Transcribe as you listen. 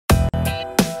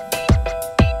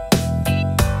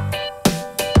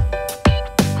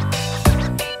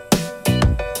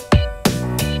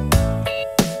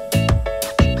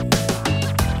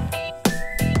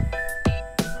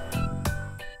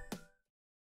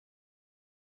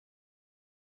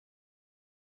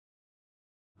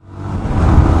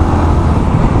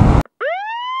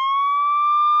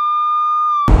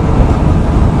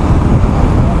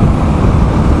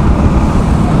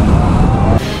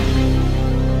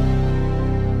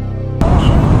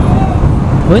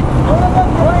What?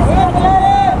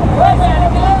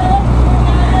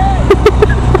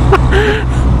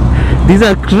 These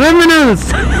are criminals.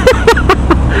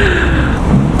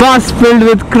 Bus filled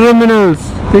with criminals.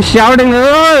 They're shouting, oh,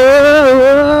 oh,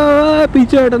 oh,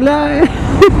 पीछे हट ले.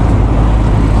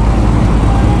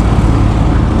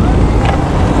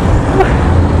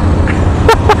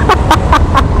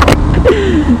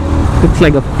 It's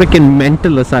like a freaking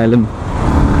mental asylum.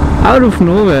 Out of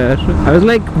nowhere. I was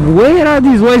like, where are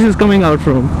these voices coming out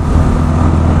from?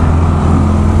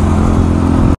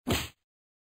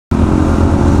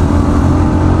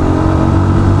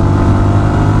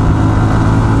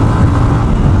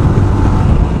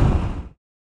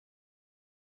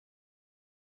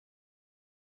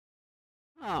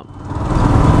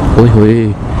 Oi,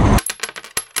 oi.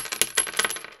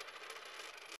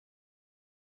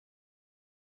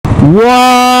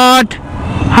 What?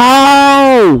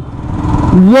 How?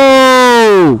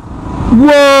 Whoa!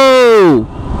 Whoa!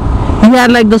 He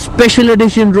had like the special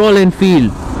edition Royal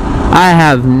Enfield. I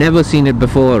have never seen it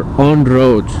before on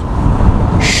roads.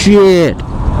 Shit!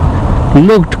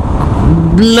 Looked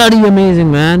bloody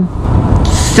amazing, man.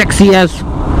 Sexy as.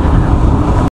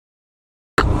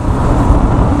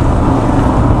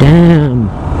 Damn.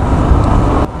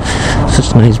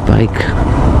 Such nice bike.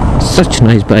 Such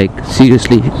nice bike.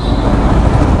 Seriously.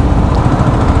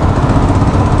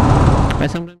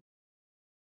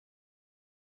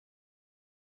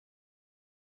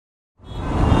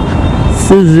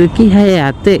 Suzuki है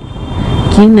आते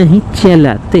कि नहीं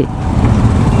चलाते.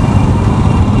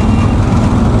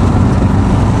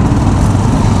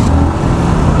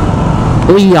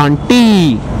 ओए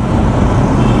aunty.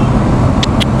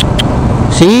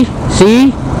 See?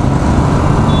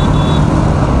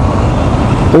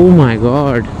 Oh my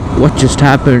god, what just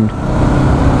happened?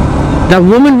 That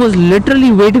woman was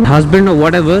literally waiting for her husband or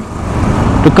whatever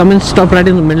to come and stop right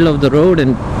in the middle of the road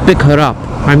and pick her up.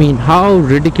 I mean, how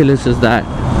ridiculous is that?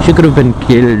 She could have been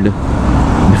killed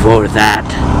before that.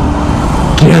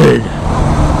 Killed.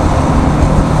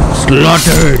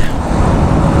 Slaughtered.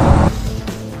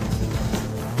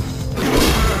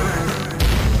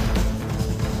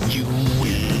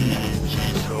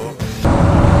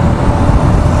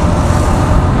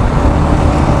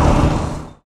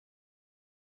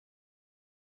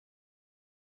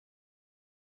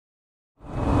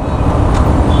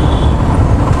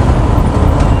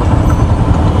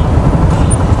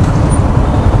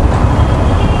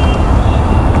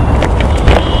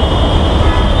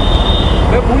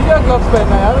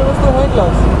 पहनना यार, बस तो है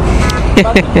gloves.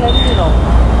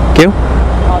 क्यों?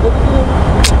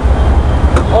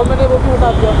 और मैंने वो भी उठा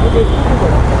दिया,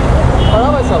 पड़ा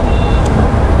वैसा.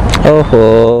 ओहो.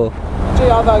 मुझे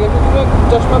याद आ गया क्योंकि मैं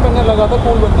चश्मा पहनने लगा था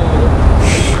कूल बनने के लिए.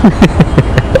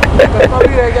 चश्मा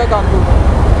भी रह गया काम को.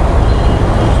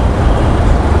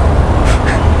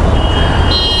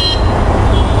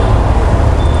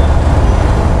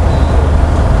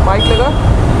 माइक लगा.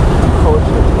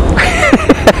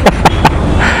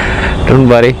 Don't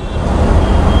worry.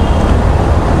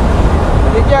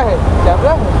 ये क्या है?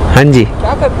 कैमरा है? हाँ जी.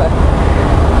 क्या करता है?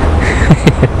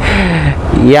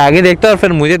 ये आगे देखता है और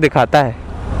फिर मुझे दिखाता है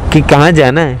कि कहाँ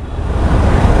जाना है.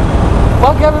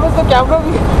 वाह, क्या व्यवस्था. कैमरा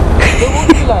भी है. वो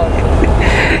भी दिलाया.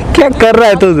 क्या कर रहा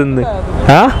है तू जिंदगी?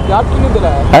 हाँ? याद क्यों नहीं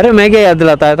दिलाया? अरे मैं क्या याद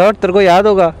दिलाता है? तो तेरे को याद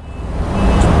होगा.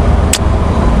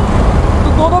 तू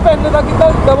दो पहनने था, कितना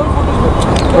डबल फुटेज में.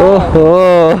 ओहो.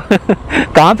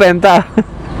 कहाँ पहनता?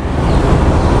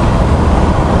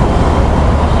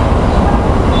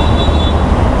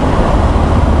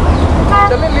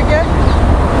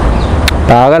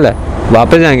 पागल है.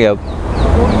 वापस जाएंगे अब.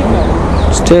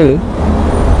 स्टिल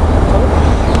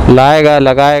लाएगा,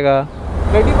 लगाएगा.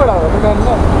 रेडी पड़ा हुआ है.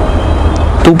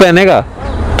 तू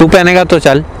पहनेगा तो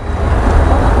चल.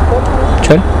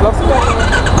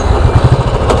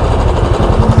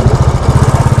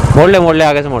 मोड़ ले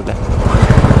आगे से मोड़ ले.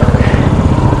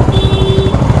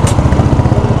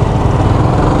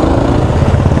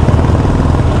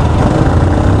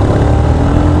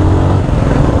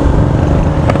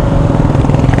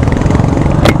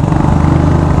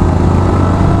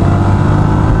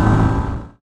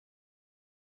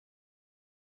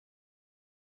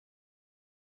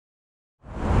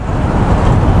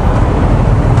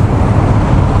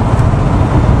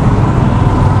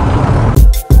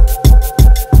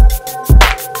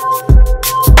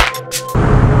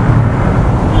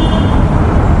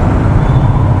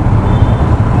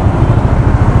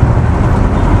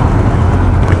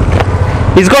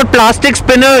 He's got plastic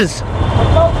spinners.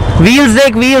 Wheels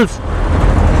देख, wheels.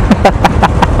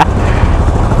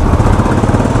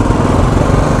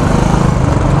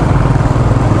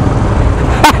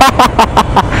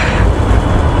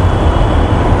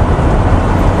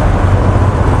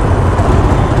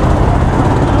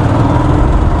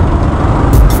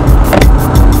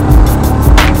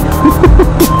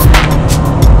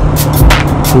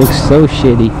 Looks so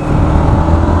shitty.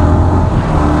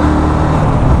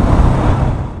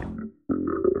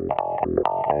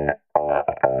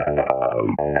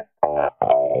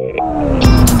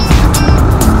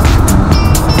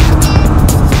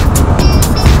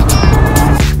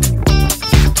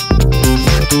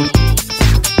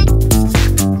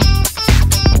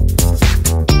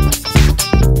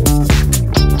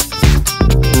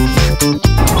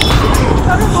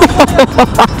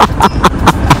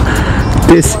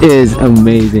 This is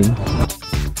amazing.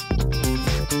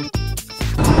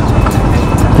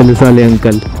 Police wale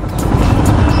uncle,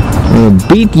 I'm gonna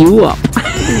beat you up.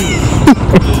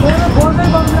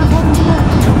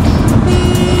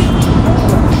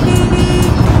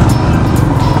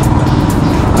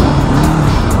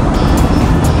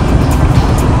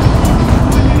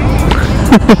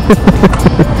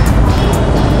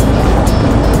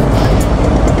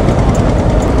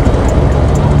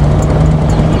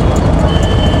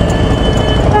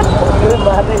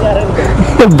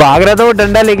 भाग रहा था वो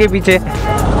डंडा लेके पीछे।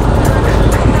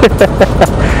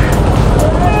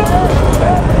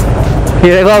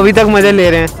 ये देखो अभी तक मजे ले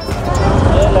रहे हैं।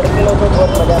 लड़के लोग को बहुत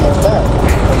मजा लगता है।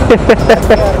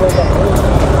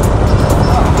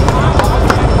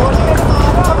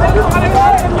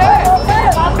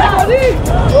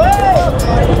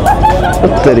 ओ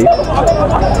तेरी,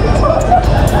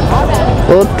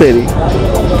 ओ तेरी।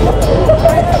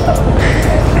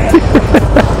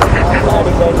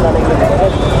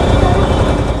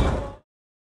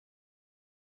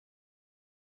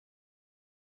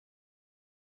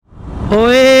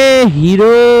 ओए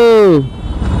हीरो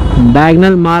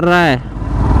डायगनल मार रहा है।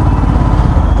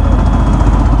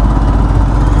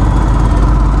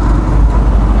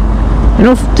 You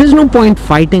know, there's no point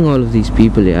fighting all of these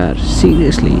people, yaar.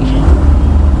 Seriously.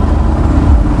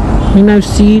 I mean, I've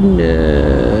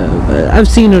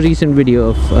seen a recent video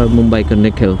of Mumbai ka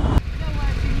Nikhil.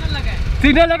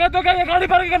 Signal लगा तो क्या ये गाड़ी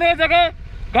पार्किंग करने की जगह?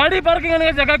 गाड़ी पार्किंग करने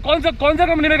की जगह कौन सा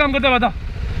कंपनी में काम करता है बता?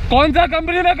 कौन सा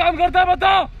कंपनी में काम करता है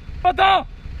बताओ? बताओ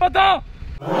बताओ।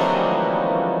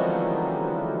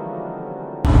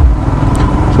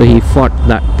 So he fought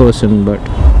that person, but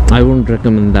I wouldn't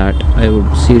recommend that. I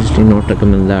would seriously not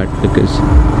recommend that, because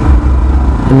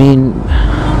I mean,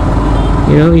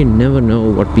 you know, you never know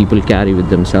what people carry with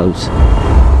themselves,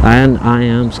 and I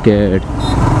am scared.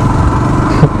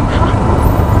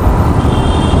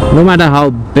 No matter how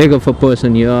big of a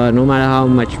person you are, no matter how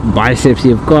much biceps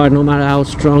you've got, no matter how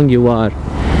strong you are,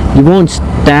 you won't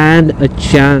stand a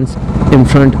chance in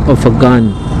front of a gun,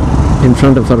 in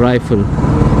front of a rifle.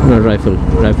 Not rifle,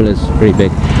 rifle is pretty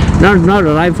big. Not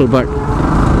a rifle, but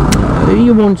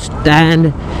you won't stand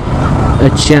a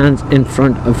chance in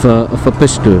front of a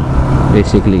pistol.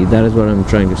 Basically, that is what I'm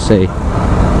trying to say.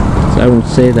 So I won't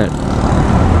say that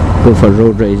go for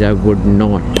road rage. I would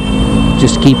not.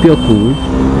 Just keep your cool.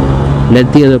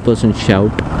 Let the other person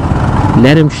shout.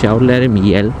 Let him shout. Let him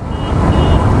yell.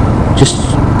 Just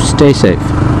stay safe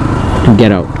and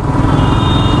get out.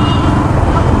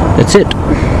 That's it.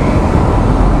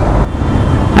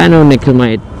 I know Nikhil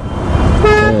might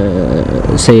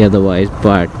say otherwise,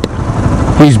 but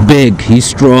he's big, he's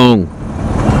strong.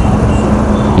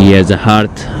 He has the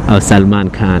heart of Salman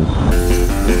Khan.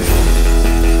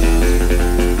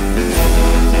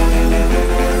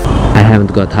 I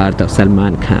haven't got heart of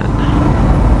Salman Khan.